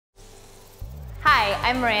Hi,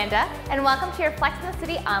 I'm Miranda, and welcome to your Flex in the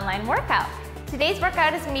City online workout. Today's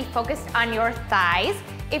workout is going to be focused on your thighs.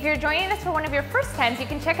 If you're joining us for one of your first times, you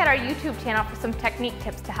can check out our YouTube channel for some technique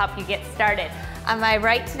tips to help you get started. On my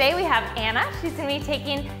right today, we have Anna. She's going to be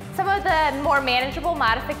taking some of the more manageable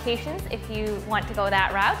modifications if you want to go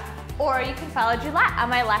that route. Or you can follow Juliet on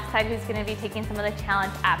my left side, who's going to be taking some of the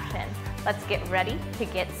challenge options. Let's get ready to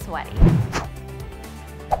get sweaty.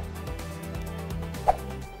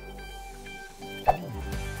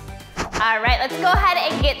 All right, let's go ahead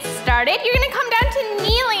and get started. You're gonna come down to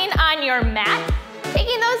kneeling on your mat,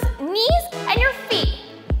 taking those knees and your feet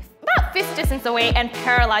about fist distance away and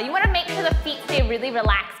parallel. You wanna make sure the feet stay really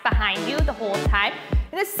relaxed behind you the whole time.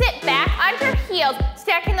 You're gonna sit back onto your heels,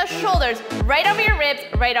 stacking those shoulders right over your ribs,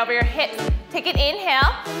 right over your hips. Take an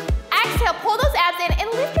inhale, exhale, pull those abs in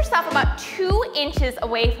and lift yourself about 2 inches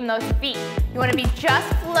away from those feet. You wanna be just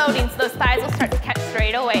floating so those thighs will start to catch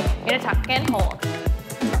straight away. You're gonna tuck and hold.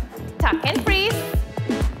 Tuck and freeze.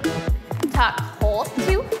 Tuck, hold,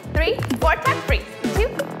 2, 3, 4, tuck, freeze. 2,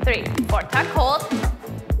 3, 4, tuck, hold.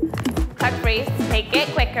 Tuck, freeze, take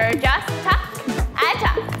it quicker, just tuck and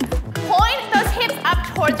tuck. Point those hips up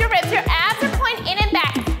towards your ribs, your abs are pointing in and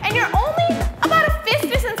back, and you're only about a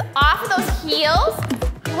fist distance off of those heels.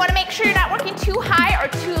 You wanna make sure you're not working too high or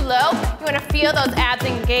too low. You wanna feel those abs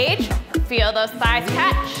engage, feel those thighs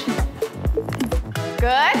catch.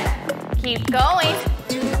 Good, keep going.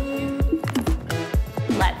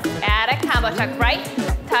 Let's add a combo. Tuck right,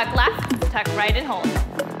 tuck left, tuck right and hold.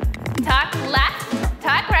 Tuck left,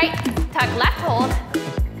 tuck right, tuck left, hold.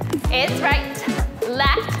 It's right,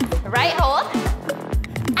 right, hold.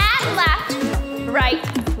 And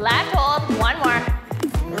left, left, hold. One more.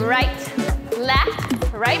 Right,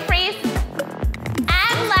 freeze.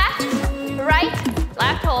 And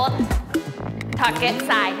left, hold. Tuck it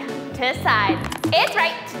side to side. It's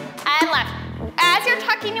right and left. As you're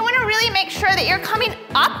tucking, you want to really make sure that you're coming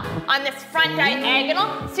up on this front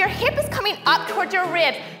diagonal, so your hip is coming up towards your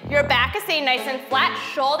ribs. Your back is staying nice and flat,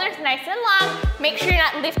 shoulders nice and long. Make sure you're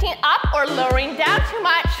not lifting up or lowering down too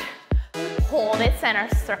much. Hold it center,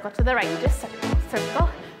 circle to the right, just circle, circle,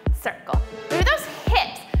 circle. Through those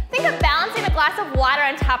hips, think of balancing a glass of water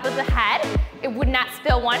on top of the head. It would not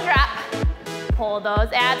spill one drop. Pull those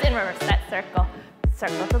abs in, reverse that circle.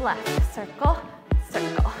 Circle to the left, circle,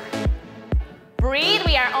 circle. Breathe,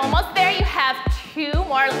 we are almost there. You have 2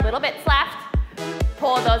 more little bits left.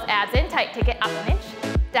 Pull those abs in tight. Take it up an inch,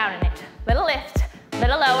 down an inch. Little lift,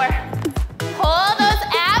 little lower. Pull those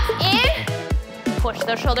abs in. Push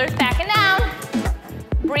those shoulders back and down.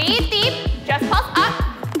 Breathe deep, just pulse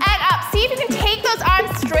up and up. See if you can take those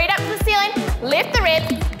arms straight up to the ceiling. Lift the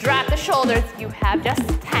ribs, drop the shoulders. You have just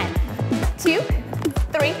 10, 2,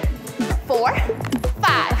 3, 4,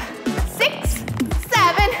 5, 6,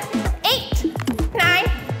 7, 8,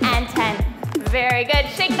 9, and 10. Very good.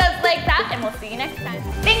 Shake those legs out and we'll see you next time.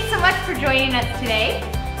 Thanks so much for joining us today.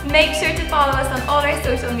 Make sure to follow us on all our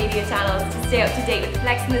social media channels to stay up to date with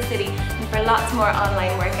Flex in the City and for lots more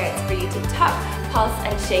online workouts for you to tuck, pulse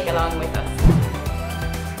and shake along with us.